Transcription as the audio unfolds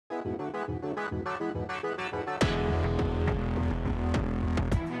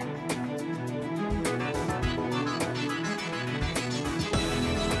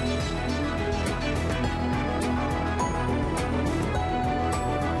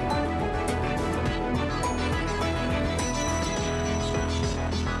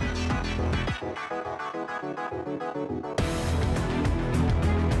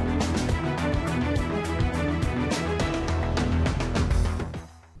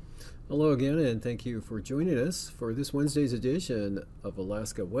Hello again, and thank you for joining us for this Wednesday's edition of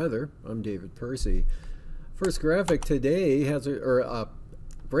Alaska Weather. I'm David Percy. First graphic today has a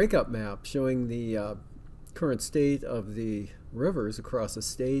breakup map showing the current state of the rivers across the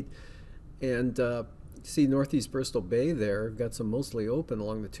state. And you see Northeast Bristol Bay there, got some mostly open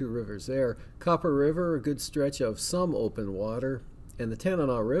along the two rivers there. Copper River, a good stretch of some open water. And the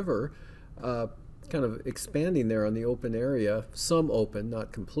Tanana River, kind of expanding there on the open area, some open,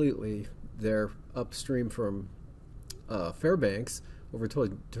 not completely, there upstream from Fairbanks over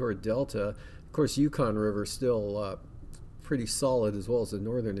toward Delta. Of course, Yukon River still pretty solid, as well as the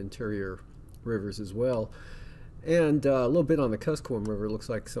northern interior rivers as well. And a little bit on the Kuskokwim River, looks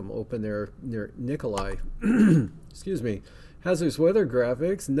like some open there near Nikolai. Excuse me. Hazardous weather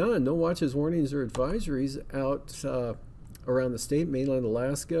graphics, none. No watches, warnings, or advisories out around the state, mainland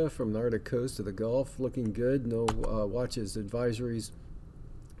Alaska, from the Arctic coast to the Gulf, looking good. No watches, advisories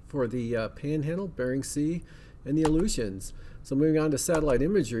for the Panhandle, Bering Sea, and the Aleutians. So moving on to satellite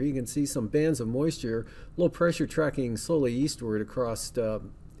imagery, you can see some bands of moisture, low pressure tracking slowly eastward across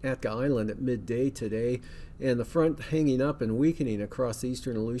Atka Island at midday today, and the front hanging up and weakening across the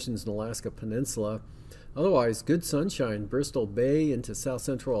eastern Aleutians and Alaska Peninsula. Otherwise, good sunshine, Bristol Bay into south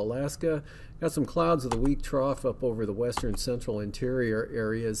central Alaska. Got some clouds of the weak trough up over the western central interior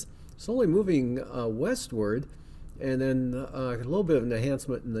areas. Slowly moving westward, and then a little bit of an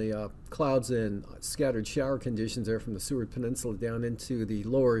enhancement in the clouds and scattered shower conditions there from the Seward Peninsula down into the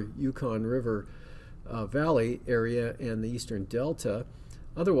lower Yukon River Valley area and the eastern Delta.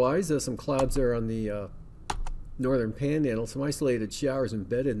 Otherwise, there's some clouds there on the northern Panhandle, some isolated showers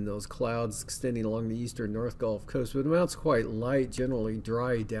embedded in those clouds extending along the eastern North Gulf Coast, but amounts quite light, generally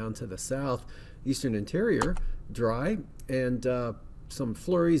dry down to the south. Eastern interior, dry, and some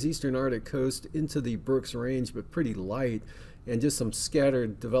flurries eastern Arctic coast into the Brooks Range, but pretty light, and just some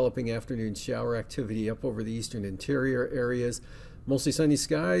scattered developing afternoon shower activity up over the eastern interior areas. Mostly sunny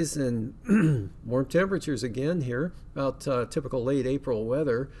skies and warm temperatures again here, about typical late April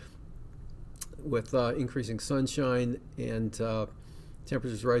weather, with increasing sunshine and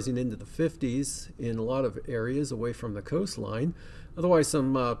temperatures rising into the 50s in a lot of areas away from the coastline. Otherwise,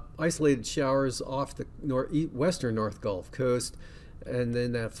 some isolated showers off the western North Gulf Coast, and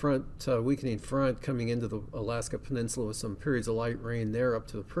then that front, weakening front coming into the Alaska Peninsula with some periods of light rain there up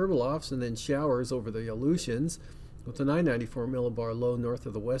to the Pribilofs, and then showers over the Aleutians with the 994 millibar low north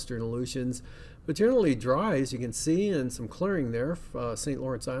of the western Aleutians. But generally dry, as you can see, and some clearing there, St.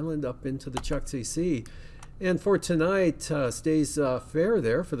 Lawrence Island up into the Chukchi Sea. And for tonight, stays fair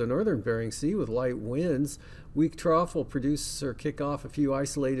there for the northern Bering Sea with light winds. Weak trough will produce or kick off a few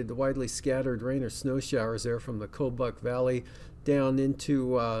isolated, widely scattered rain or snow showers there from the Kobuk Valley down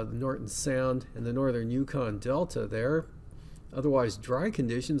into the Norton Sound and the northern Yukon Delta there. Otherwise, dry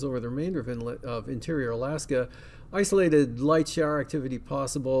conditions over the remainder of interior Alaska. Isolated light shower activity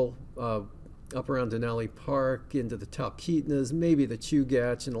possible up around Denali Park, into the Talkeetnas, maybe the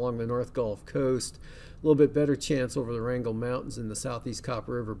Chugach, and along the North Gulf Coast. A little bit better chance over the Wrangell Mountains in the southeast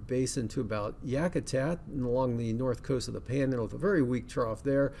Copper River Basin to about Yakutat, and along the north coast of the Panhandle with a very weak trough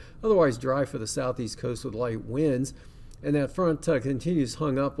there. Otherwise dry for the southeast coast with light winds. And that front continues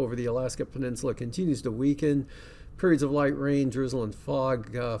hung up over the Alaska Peninsula, continues to weaken. Periods of light rain, drizzle, and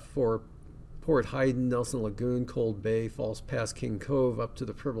fog for Port Hayden, Nelson Lagoon, Cold Bay, Falls Pass, King Cove, up to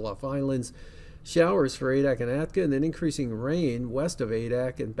the Pribilof Islands. Showers for Adak and Atka, and then increasing rain west of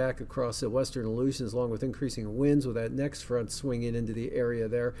Adak and back across the western Aleutians, along with increasing winds with that next front swinging into the area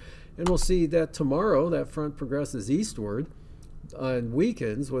there. And we'll see that tomorrow that front progresses eastward and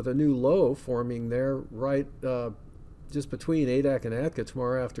weakens with a new low forming there right just between Adak and Atka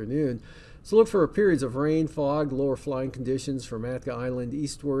tomorrow afternoon. So look for periods of rain, fog, lower flying conditions from Atka Island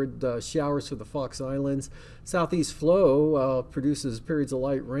eastward, showers for the Fox Islands. Southeast flow produces periods of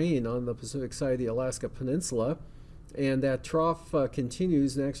light rain on the Pacific side of the Alaska Peninsula. And that trough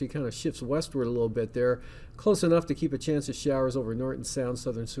continues and actually kind of shifts westward a little bit there, close enough to keep a chance of showers over Norton Sound,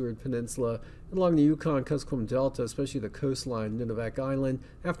 southern Seward Peninsula, and along the Yukon Kuskokwim Delta, especially the coastline, Nunivak Island.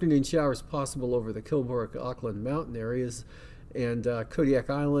 Afternoon showers possible over the Kilbourne, Auckland mountain areas, and Kodiak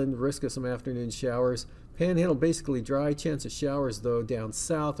Island, risk of some afternoon showers. Panhandle basically dry, chance of showers though down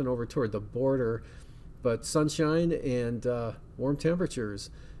south and over toward the border, but sunshine and warm temperatures.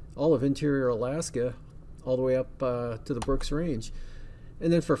 All of interior Alaska, all the way up to the Brooks Range.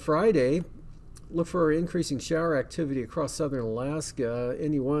 And then for Friday, look for increasing shower activity across southern Alaska.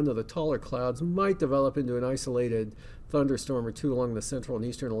 Any one of the taller clouds might develop into an isolated thunderstorm or two along the central and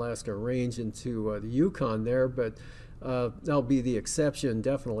eastern Alaska range into the Yukon there, but that'll be the exception,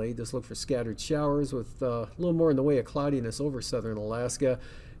 definitely. Just look for scattered showers with a little more in the way of cloudiness over southern Alaska.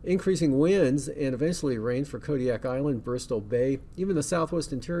 Increasing winds and eventually rain for Kodiak Island, Bristol Bay. Even the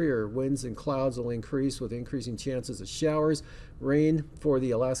southwest interior winds and clouds will increase with increasing chances of showers. Rain for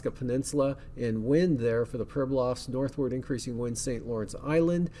the Alaska Peninsula and wind there for the Pribilofs. Northward increasing winds St. Lawrence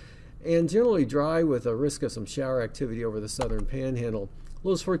Island. And generally dry with a risk of some shower activity over the southern Panhandle.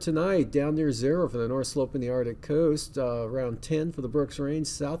 Lows for tonight, down near 0 for the north slope and the Arctic coast, around 10 for the Brooks Range,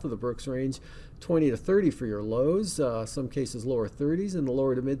 south of the Brooks Range, 20 to 30 for your lows, some cases lower 30s, in the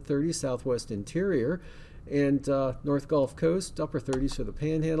lower to mid 30s, southwest interior, and North Gulf Coast, upper 30s for the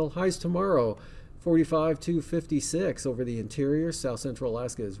Panhandle. Highs tomorrow, 45 to 56 over the interior, south central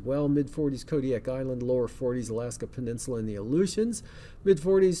Alaska as well, mid 40s Kodiak Island, lower 40s Alaska Peninsula and the Aleutians, mid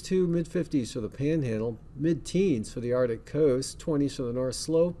 40s to mid 50s for the Panhandle, mid teens for the Arctic coast, 20s for the North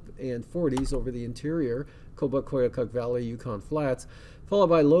Slope, and 40s over the interior, Kobuk, Koyukuk Valley, Yukon Flats, followed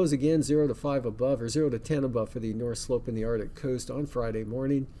by lows again 0 to 5 above or 0 to 10 above for the North Slope and the Arctic coast on Friday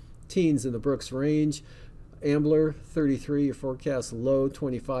morning, teens in the Brooks Range, Ambler, 33, your forecast low,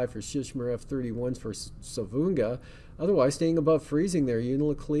 25 for Shishmaref, 31 for Savunga. Otherwise, staying above freezing there,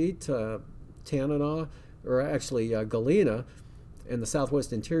 Unalakleet, Tanana, or actually Galena, and the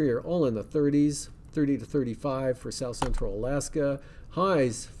southwest interior, all in the 30s, 30 to 35 for south central Alaska.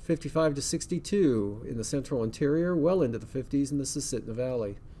 Highs, 55 to 62 in the central interior, well into the 50s in the Susitna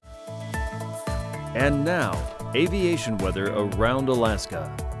Valley. And now, aviation weather around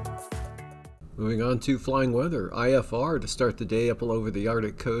Alaska. Moving on to flying weather, IFR to start the day up all over the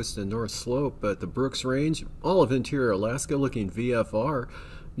Arctic coast and North Slope, but the Brooks Range, all of interior Alaska looking VFR.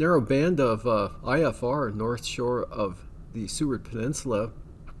 Narrow band of IFR north shore of the Seward Peninsula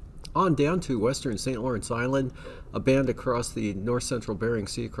on down to western St. Lawrence Island, a band across the north central Bering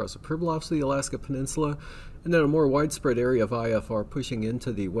Sea across the Pribilofs of the Alaska Peninsula, and then a more widespread area of IFR pushing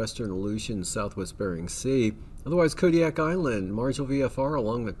into the western Aleutians, southwest Bering Sea. Otherwise, Kodiak Island, marginal VFR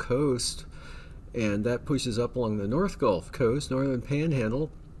along the coast, and that pushes up along the North Gulf Coast, northern Panhandle,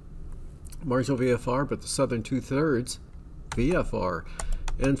 marginal VFR, but the southern two-thirds VFR.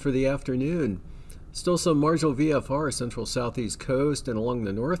 And for the afternoon, still some marginal VFR, central southeast coast and along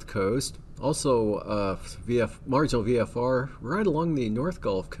the north coast. Also marginal VFR right along the North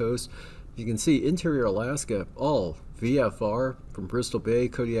Gulf Coast. You can see interior Alaska, all VFR from Bristol Bay,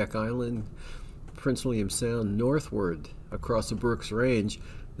 Kodiak Island, Prince William Sound northward across the Brooks Range.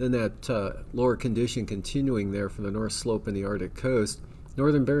 Then that lower condition continuing there for the North Slope and the Arctic coast.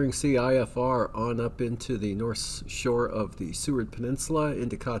 Northern Bering Sea IFR on up into the north shore of the Seward Peninsula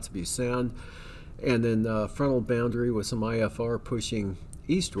into Kotzebue Sound. And then frontal boundary with some IFR pushing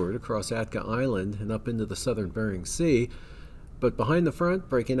eastward across Atka Island and up into the southern Bering Sea. But behind the front,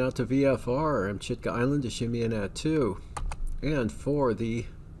 breaking out to VFR, Amchitka Island to Shimianat-2. And for the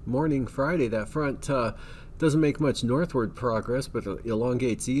morning Friday, that front doesn't make much northward progress, but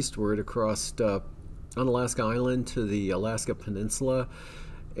elongates eastward across Unalaska Island to the Alaska Peninsula,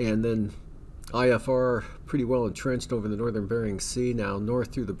 and then IFR pretty well entrenched over the northern Bering Sea now,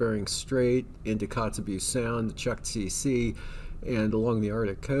 north through the Bering Strait into Kotzebue Sound, the Chukchi Sea, and along the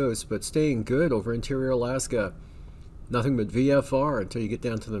Arctic coast, but staying good over interior Alaska. Nothing but VFR until you get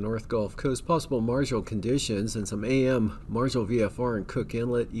down to the North Gulf Coast. Possible marginal conditions and some AM marginal VFR in Cook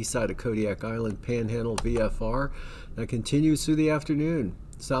Inlet, east side of Kodiak Island, Panhandle VFR. That continues through the afternoon.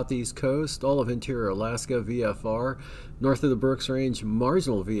 Southeast coast, all of interior Alaska VFR. North of the Brooks Range,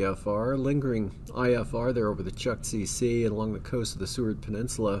 marginal VFR. Lingering IFR there over the Chukchi Sea and along the coast of the Seward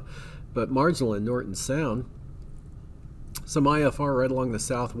Peninsula, but marginal in Norton Sound. Some IFR right along the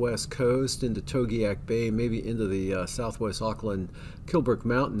southwest coast into Togiak Bay, maybe into the southwest Auckland, Kilbrook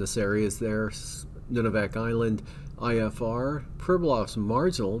Mountainous areas there, Nunivak Island, IFR. Pribilofs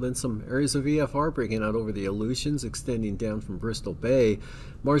marginal, then some areas of VFR breaking out over the Aleutians, extending down from Bristol Bay.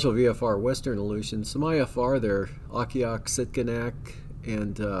 Marginal VFR, western Aleutians, some IFR there, Akiak, Sitkinak,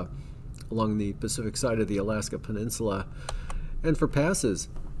 and along the Pacific side of the Alaska Peninsula. And for passes,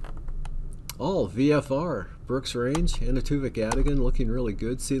 all VFR, Brooks Range, Anatuvik, Adigan, looking really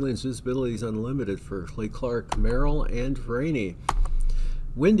good. Seedlings visibility is unlimited for Lake Clark, Merrill, and Rainy.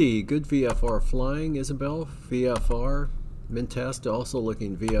 Windy, good VFR flying. Isabel, VFR. Mintasta also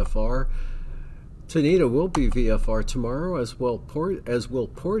looking VFR. Tonita will be VFR tomorrow, as will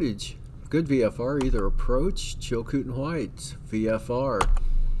Portage. Good VFR, either approach, Chilcoot and White, VFR.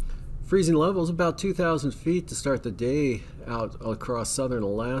 Freezing levels about 2,000 feet to start the day out across southern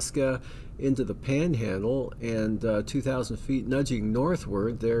Alaska into the Panhandle, and 2,000 feet nudging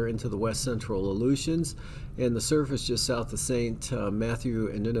northward there into the west central Aleutians, and the surface just south of St. Matthew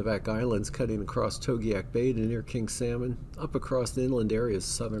and Nunivak Islands, cutting across Togiak Bay to near King Salmon, up across the inland areas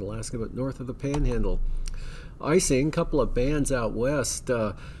of southern Alaska, but north of the Panhandle. Icing, couple of bands out west.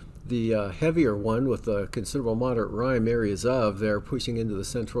 The heavier one with the considerable moderate rime areas of, they're pushing into the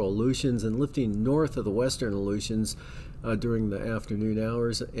central Aleutians and lifting north of the western Aleutians during the afternoon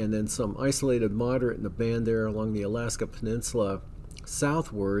hours, and then some isolated moderate in the band there along the Alaska Peninsula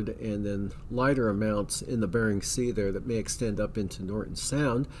southward, and then lighter amounts in the Bering Sea there that may extend up into Norton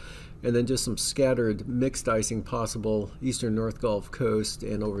Sound, and then just some scattered mixed icing possible eastern North Gulf Coast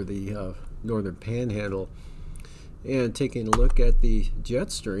and over the northern Panhandle. And taking a look at the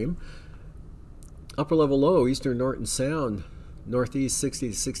jet stream, upper level low, eastern Norton Sound, northeast 60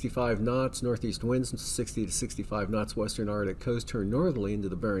 to 65 knots, northeast winds 60 to 65 knots, western Arctic coast turn northerly into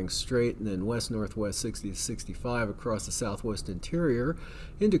the Bering Strait, and then west-northwest 60 to 65 across the southwest interior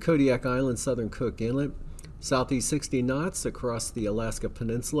into Kodiak Island, southern Cook Inlet. Southeast 60 knots across the Alaska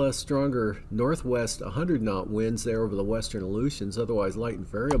Peninsula, stronger northwest 100-knot winds there over the western Aleutians, otherwise light and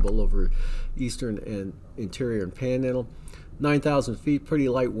variable over eastern and interior and Panhandle. 9,000 feet, pretty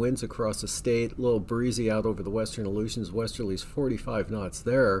light winds across the state, a little breezy out over the western Aleutians, westerlies 45 knots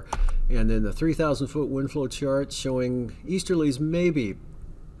there. And then the 3,000-foot wind flow chart showing easterlies maybe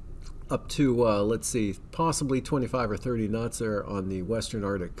up to, let's see, possibly 25 or 30 knots there on the western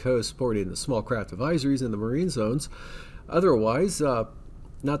Arctic coast, supporting the small craft advisories in the marine zones. Otherwise,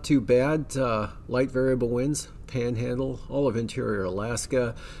 not too bad. Light variable winds, Panhandle, all of interior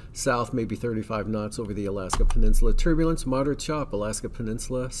Alaska, south maybe 35 knots over the Alaska Peninsula. Turbulence, moderate chop, Alaska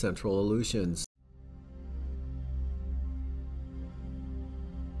Peninsula, central Aleutians.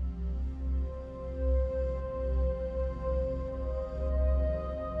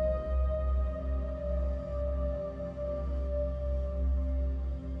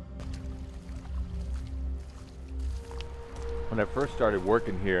 When I first started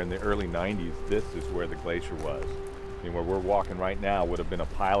working here in the early 90s, this is where the glacier was. I mean, where we're walking right now would have been a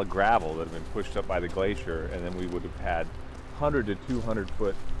pile of gravel that had been pushed up by the glacier, and then we would have had 100 to 200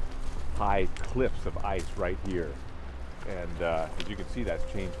 foot high cliffs of ice right here. And as you can see, that's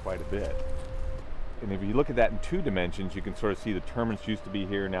changed quite a bit. And if you look at that in 2 dimensions, you can sort of see the terminus used to be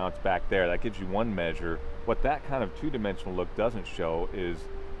here, now it's back there. That gives you one measure. What that kind of 2-dimensional look doesn't show is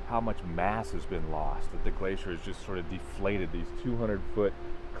how much mass has been lost, that the glacier has just sort of deflated. These 200-foot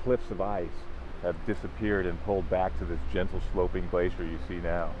cliffs of ice have disappeared and pulled back to this gentle sloping glacier you see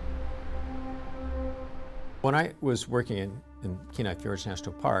now. When I was working in Kenai Fjords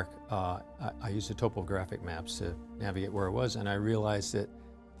National Park, I used the topographic maps to navigate where I was, and I realized that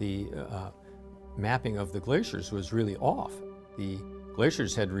the mapping of the glaciers was really off. The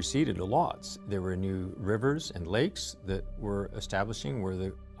glaciers had receded a lot. There were new rivers and lakes that were establishing where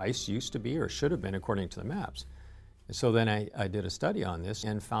the ice used to be or should have been according to the maps. And so then I did a study on this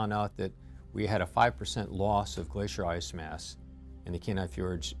and found out that we had a 5% loss of glacier ice mass in the Kenai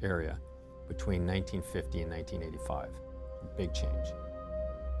Fjords area between 1950 and 1985. Big change.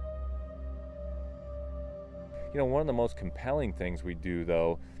 You know, one of the most compelling things we do,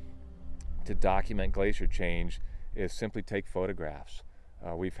 though, to document glacier change is simply take photographs.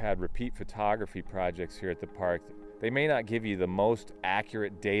 We've had repeat photography projects here at the park. They may not give you the most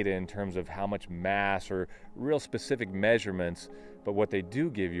accurate data in terms of how much mass or real specific measurements, but what they do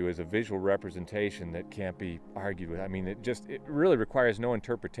give you is a visual representation that can't be argued with. I mean, it really requires no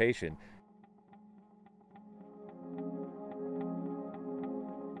interpretation.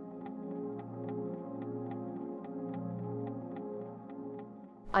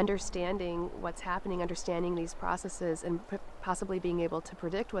 Understanding what's happening, understanding these processes, and possibly being able to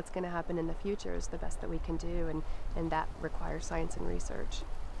predict what's going to happen in the future is the best that we can do, and that requires science and research.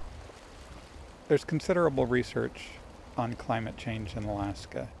 There's considerable research on climate change in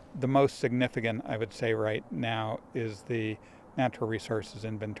Alaska. The most significant, I would say right now, is the Natural Resources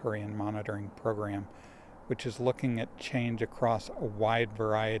Inventory and Monitoring Program, which is looking at change across a wide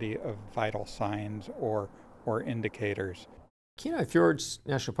variety of vital signs or indicators. Kenai Fjords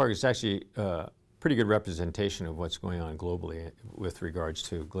National Park is actually a pretty good representation of what's going on globally with regards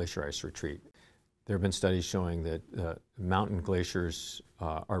to glacier ice retreat. There have been studies showing that mountain glaciers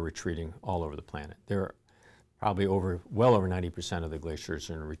are retreating all over the planet. There are probably well over 90% of the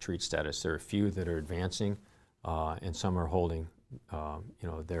glaciers are in retreat status. There are a few that are advancing, and some are holding,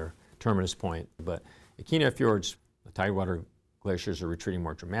 their terminus point. But at Kenai Fjords, the tidewater glaciers are retreating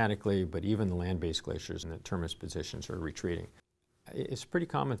more dramatically, but even the land-based glaciers in the terminus positions are retreating. It's pretty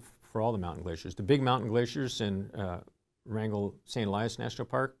common for all the mountain glaciers. The big mountain glaciers in Wrangell St. Elias National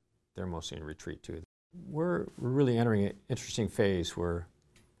Park, they're mostly in retreat too. We're really entering an interesting phase where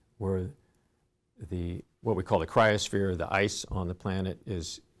what we call the cryosphere, the ice on the planet,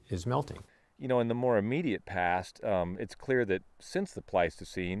 is melting. You know, in the more immediate past, it's clear that since the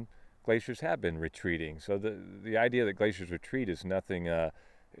Pleistocene, glaciers have been retreating. So the idea that glaciers retreat is nothing,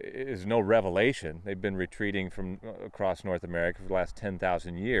 is no revelation. They've been retreating from across North America for the last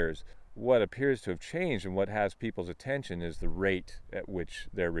 10,000 years. What appears to have changed and what has people's attention is the rate at which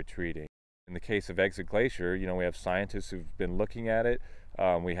they're retreating. In the case of Exit Glacier, you know, we have scientists who've been looking at it.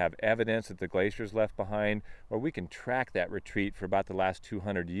 We have evidence that the glaciers left behind, where we can track that retreat for about the last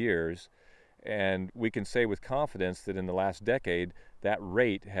 200 years. And we can say with confidence that in the last decade, that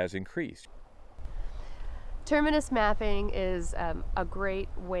rate has increased. Terminus mapping is a great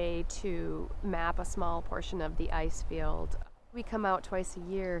way to map a small portion of the ice field. We come out twice a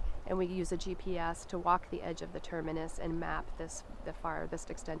year and we use a GPS to walk the edge of the terminus and map the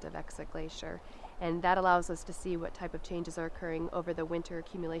farthest extent of Exit Glacier. And that allows us to see what type of changes are occurring over the winter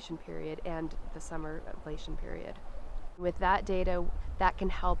accumulation period and the summer ablation period. With that data, that can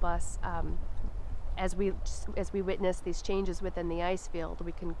help us as we witness these changes within the ice field,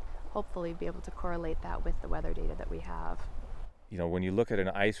 we can hopefully be able to correlate that with the weather data that we have. You know, when you look at an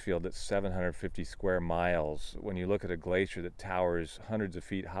ice field that's 750 square miles, when you look at a glacier that towers hundreds of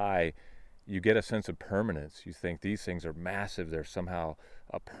feet high, you get a sense of permanence. You think these things are massive, they're somehow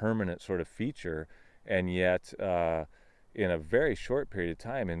a permanent sort of feature, and yet in a very short period of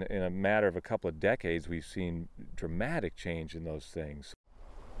time, in a matter of a couple of decades, we've seen dramatic change in those things.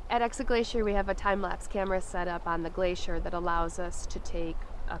 At Exit Glacier, we have a time-lapse camera set up on the glacier that allows us to take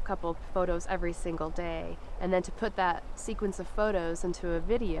a couple photos every single day, and then to put that sequence of photos into a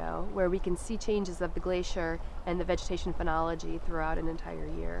video where we can see changes of the glacier and the vegetation phenology throughout an entire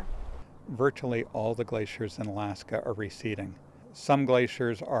year. Virtually all the glaciers in Alaska are receding. Some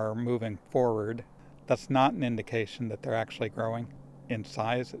glaciers are moving forward. That's not an indication that they're actually growing in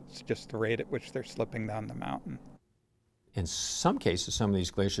size. It's just the rate at which they're slipping down the mountain. In some cases, some of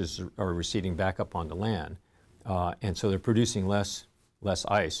these glaciers are receding back up onto land, and so they're producing less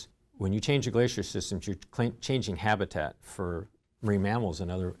ice. When you change the glacier systems, you're changing habitat for marine mammals and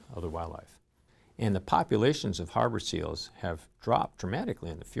other wildlife. And the populations of harbor seals have dropped dramatically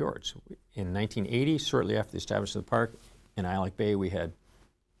in the fjords. In 1980, shortly after the establishment of the park, in Island Bay, we had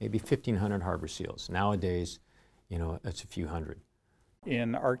maybe 1,500 harbor seals. Nowadays, you know, it's a few hundred.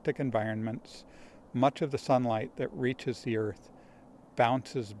 In Arctic environments, much of the sunlight that reaches the Earth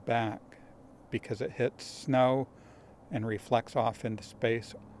bounces back because it hits snow and reflects off into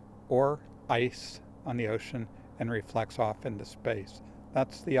space, or ice on the ocean and reflects off into space.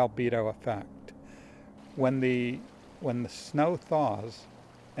 That's the albedo effect. When the snow thaws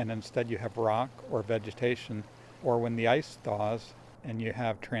and instead you have rock or vegetation, or when the ice thaws and you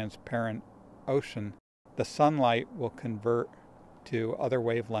have transparent ocean, the sunlight will convert to other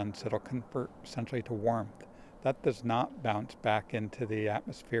wavelengths that'll convert essentially to warmth. That does not bounce back into the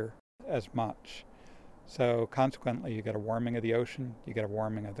atmosphere as much. So consequently, you get a warming of the ocean, you get a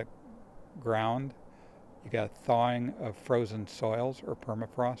warming of the ground, you get a thawing of frozen soils or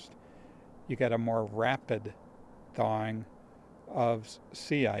permafrost, you get a more rapid thawing of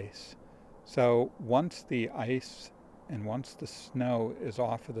sea ice. So once the ice and once the snow is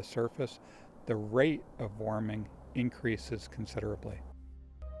off of the surface, the rate of warming increases considerably.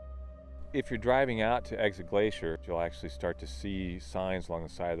 If you're driving out to Exit Glacier, you'll actually start to see signs along the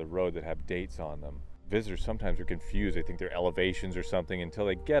side of the road that have dates on them. Visitors sometimes are confused. They think they're elevations or something until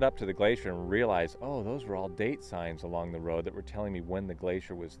they get up to the glacier and realize, oh, those were all date signs along the road that were telling me when the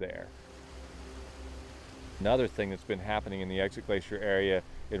glacier was there. Another thing that's been happening in the Exit Glacier area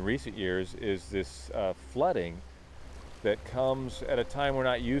in recent years is this flooding that comes at a time we're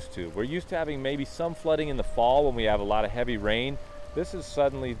not used to. We're used to having maybe some flooding in the fall when we have a lot of heavy rain. This has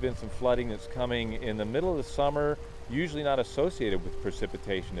suddenly been some flooding that's coming in the middle of the summer, usually not associated with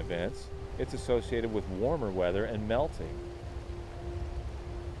precipitation events. It's associated with warmer weather and melting.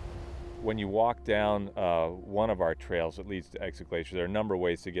 When you walk down one of our trails that leads to Exit Glacier, there are a number of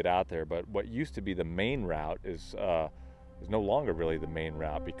ways to get out there, but what used to be the main route is no longer really the main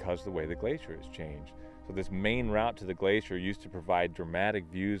route because of the way the glacier has changed. So this main route to the glacier used to provide dramatic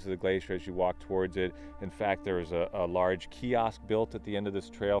views of the glacier as you walk towards it. In fact, there was a large kiosk built at the end of this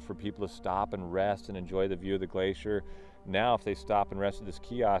trail for people to stop and rest and enjoy the view of the glacier. Now, if they stop and rest at this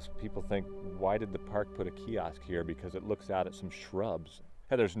kiosk, people think, why did the park put a kiosk here? Because it looks out at some shrubs.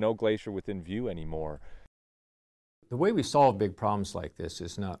 hey, there's no glacier within view anymore. The way we solve big problems like this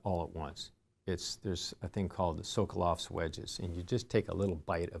is not all at once. There's a thing called the Sokolov's wedges, and you just take a little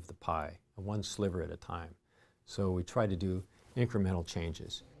bite of the pie, one sliver at a time. So we try to do incremental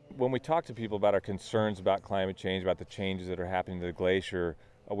changes. When we talk to people about our concerns about climate change, about the changes that are happening to the glacier,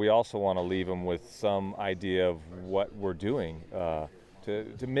 we also want to leave them with some idea of what we're doing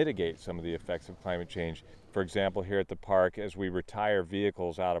to mitigate some of the effects of climate change. For example, here at the park, as we retire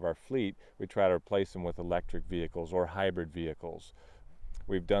vehicles out of our fleet, we try to replace them with electric vehicles or hybrid vehicles.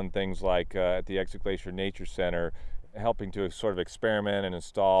 We've done things like at the Glacier Nature Center, helping to sort of experiment and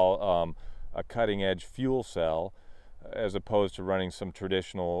install a cutting-edge fuel cell, as opposed to running some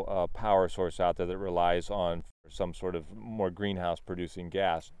traditional power source out there that relies on some sort of more greenhouse-producing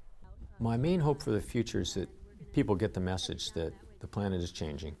gas. My main hope for the future is that people get the message that the planet is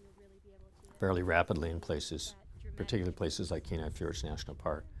changing fairly rapidly in places, particularly places like Kenai Fjords National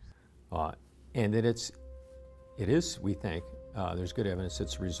Park, and that it is, we think, there's good evidence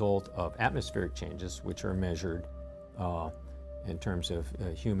it's a result of atmospheric changes, which are measured in terms of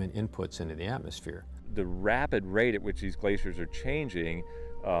human inputs into the atmosphere. The rapid rate at which these glaciers are changing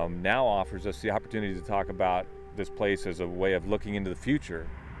now offers us the opportunity to talk about this place as a way of looking into the future.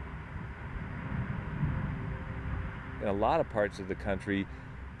 In a lot of parts of the country,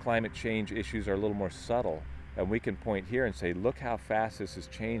 climate change issues are a little more subtle, and we can point here and say, look how fast this is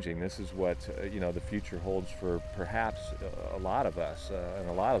changing. This is what the future holds for perhaps a lot of us and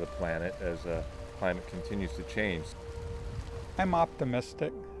a lot of the planet as climate continues to change. I'm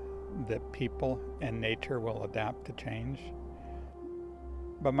optimistic that people and nature will adapt to change,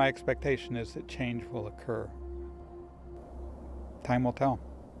 but my expectation is that change will occur. Time will tell.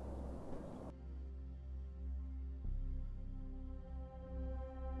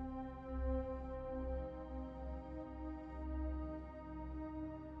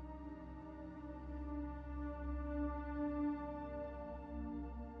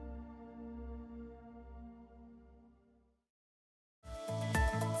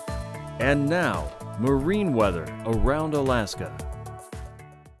 And now, marine weather around Alaska.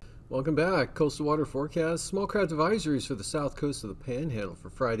 Welcome back. Coastal water forecast. Small craft advisories for the south coast of the Panhandle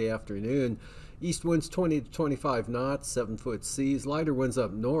for Friday afternoon. East winds 20 to 25 knots, 7-foot seas. Lighter winds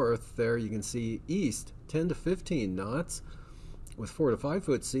up north. There you can see east 10 to 15 knots with 4 to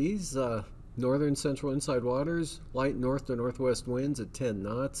 5-foot seas. Northern central inside waters, light north to northwest winds at 10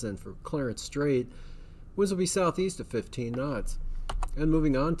 knots. And for Clarence Strait, winds will be southeast of 15 knots. And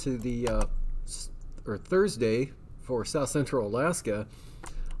moving on to the Thursday for south central Alaska,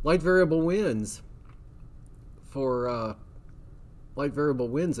 light variable winds for light variable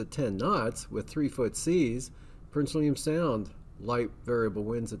winds at 10 knots with 3-foot seas. Prince William Sound, light variable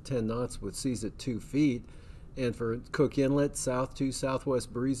winds at 10 knots with seas at 2 feet. And for Cook Inlet, south to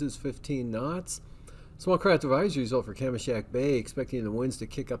southwest breezes 15 knots. Small craft advisories over Kamishak Bay, expecting the winds to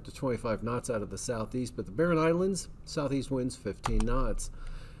kick up to 25 knots out of the southeast, but the Barren Islands, southeast winds 15 knots.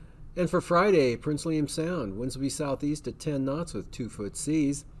 And for Friday, Prince William Sound, winds will be southeast at 10 knots with 2-foot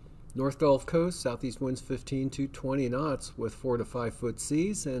seas. North Gulf Coast, southeast winds 15 to 20 knots with 4 to 5-foot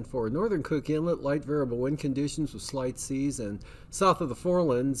seas. And for northern Cook Inlet, light variable wind conditions with slight seas. And south of the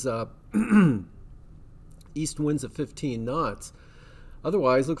Forelands, east winds of 15 knots.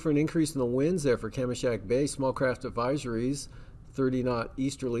 Otherwise, look for an increase in the winds there for Kamishak Bay. Small craft advisories, 30-knot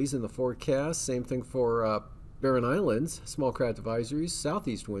easterlies in the forecast. Same thing for Barren Islands, small craft advisories,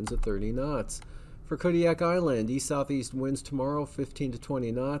 southeast winds at 30 knots. For Kodiak Island, east-southeast winds tomorrow, 15 to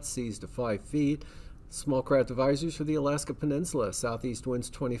 20 knots, seas to 5 feet. Small craft advisories for the Alaska Peninsula, southeast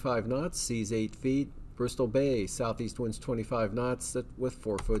winds 25 knots, seas 8 feet. Bristol Bay, southeast winds 25 knots with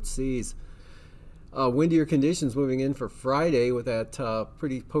 4-foot seas. Windier conditions moving in for Friday with that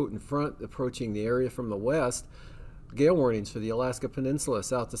pretty potent front approaching the area from the west. Gale warnings for the Alaska Peninsula,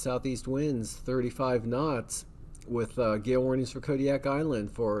 south to southeast winds 35 knots with gale warnings for Kodiak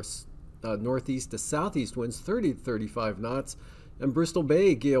Island for northeast to southeast winds 30 to 35 knots. And Bristol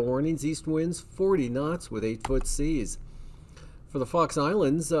Bay, gale warnings, east winds 40 knots with 8-foot seas. For the Fox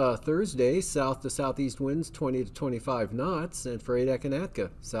Islands, Thursday, south to southeast winds 20 to 25 knots. And for Adak and Atka,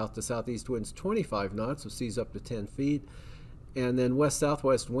 south to southeast winds 25 knots with seas up to 10 feet. And then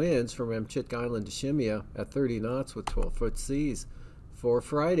west-southwest winds from Amchitka Island to Shemya at 30 knots with 12-foot seas. For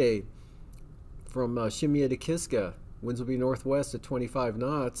Friday, from Shemya to Kiska, winds will be northwest at 25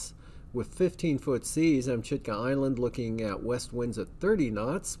 knots with 15-foot seas. Amchitka Island looking at west winds at 30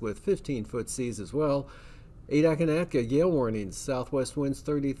 knots with 15-foot seas as well. Adak and Atka, gale warnings, southwest winds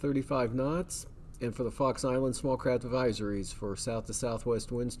 30 to 35 knots. And for the Fox Islands, small craft advisories for south to southwest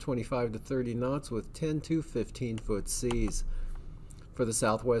winds 25 to 30 knots with 10 to 15-foot seas. For the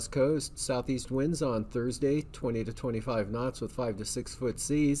southwest coast, southeast winds on Thursday, 20 to 25 knots with 5 to 6 foot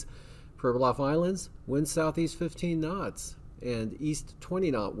seas. Pribilof Islands, winds southeast 15 knots. And east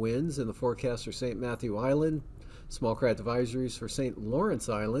 20 knot winds in the forecast for St. Matthew Island. Small craft advisories for St. Lawrence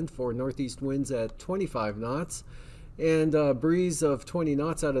Island for northeast winds at 25 knots. And a breeze of 20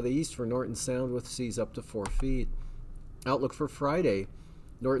 knots out of the east for Norton Sound with seas up to 4 feet. Outlook for Friday,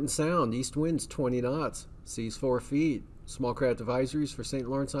 Norton Sound, east winds 20 knots, seas 4 feet. Small craft advisories for St.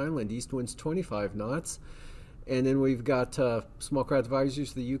 Lawrence Island, east winds 25 knots. And then we've got small craft advisories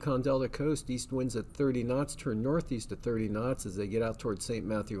for the Yukon Delta coast, east winds at 30 knots, turn northeast at 30 knots as they get out towards St.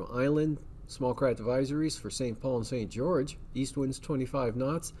 Matthew Island. Small craft advisories for St. Paul and St. George, east winds 25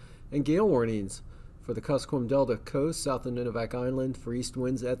 knots. And gale warnings for the Kuskokwim Delta coast, south of Nunivak Island for east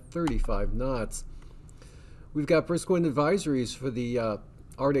winds at 35 knots. We've got brisk wind advisories for the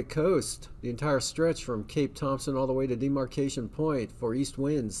Arctic coast, the entire stretch from Cape Thompson all the way to Demarcation Point for east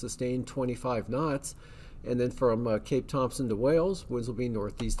winds sustained 25 knots. And then from Cape Thompson to Wales, winds will be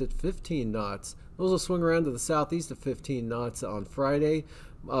northeast at 15 knots. Those will swing around to the southeast at 15 knots on Friday.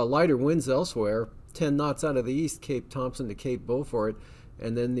 Lighter winds elsewhere, 10 knots out of the east, Cape Thompson to Cape Beaufort.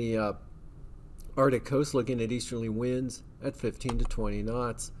 And then the Arctic coast looking at easterly winds at 15 to 20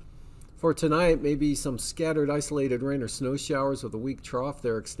 knots. For tonight, maybe some scattered isolated rain or snow showers with a weak trough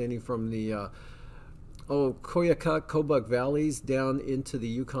there extending from the Koyukuk, Kobuk valleys down into the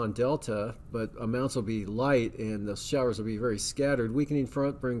Yukon Delta, but amounts will be light and the showers will be very scattered. Weakening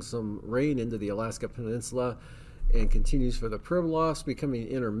front brings some rain into the Alaska Peninsula and continues for the Pribilofs. Becoming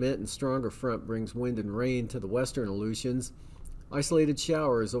intermittent, stronger front brings wind and rain to the western Aleutians. Isolated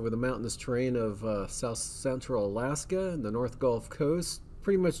showers over the mountainous terrain of south central Alaska and the North Gulf Coast.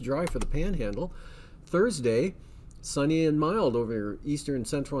 Pretty much dry for the Panhandle. Thursday, sunny and mild over eastern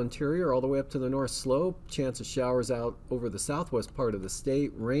central interior all the way up to the North Slope. Chance of showers out over the southwest part of the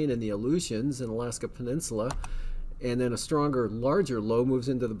state. Rain in the Aleutians and Alaska Peninsula. And then a stronger, larger low moves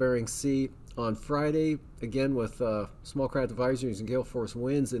into the Bering Sea on Friday, again with small craft advisories and gale force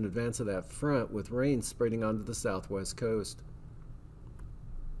winds in advance of that front, with rain spreading onto the southwest coast.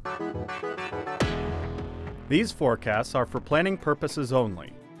 These forecasts are for planning purposes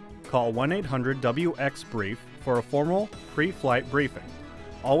only. Call 1-800-WX-BRIEF for a formal pre-flight briefing.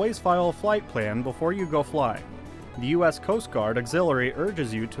 Always file a flight plan before you go flying. The U.S. Coast Guard Auxiliary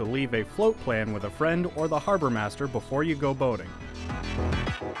urges you to leave a float plan with a friend or the harbor master before you go boating.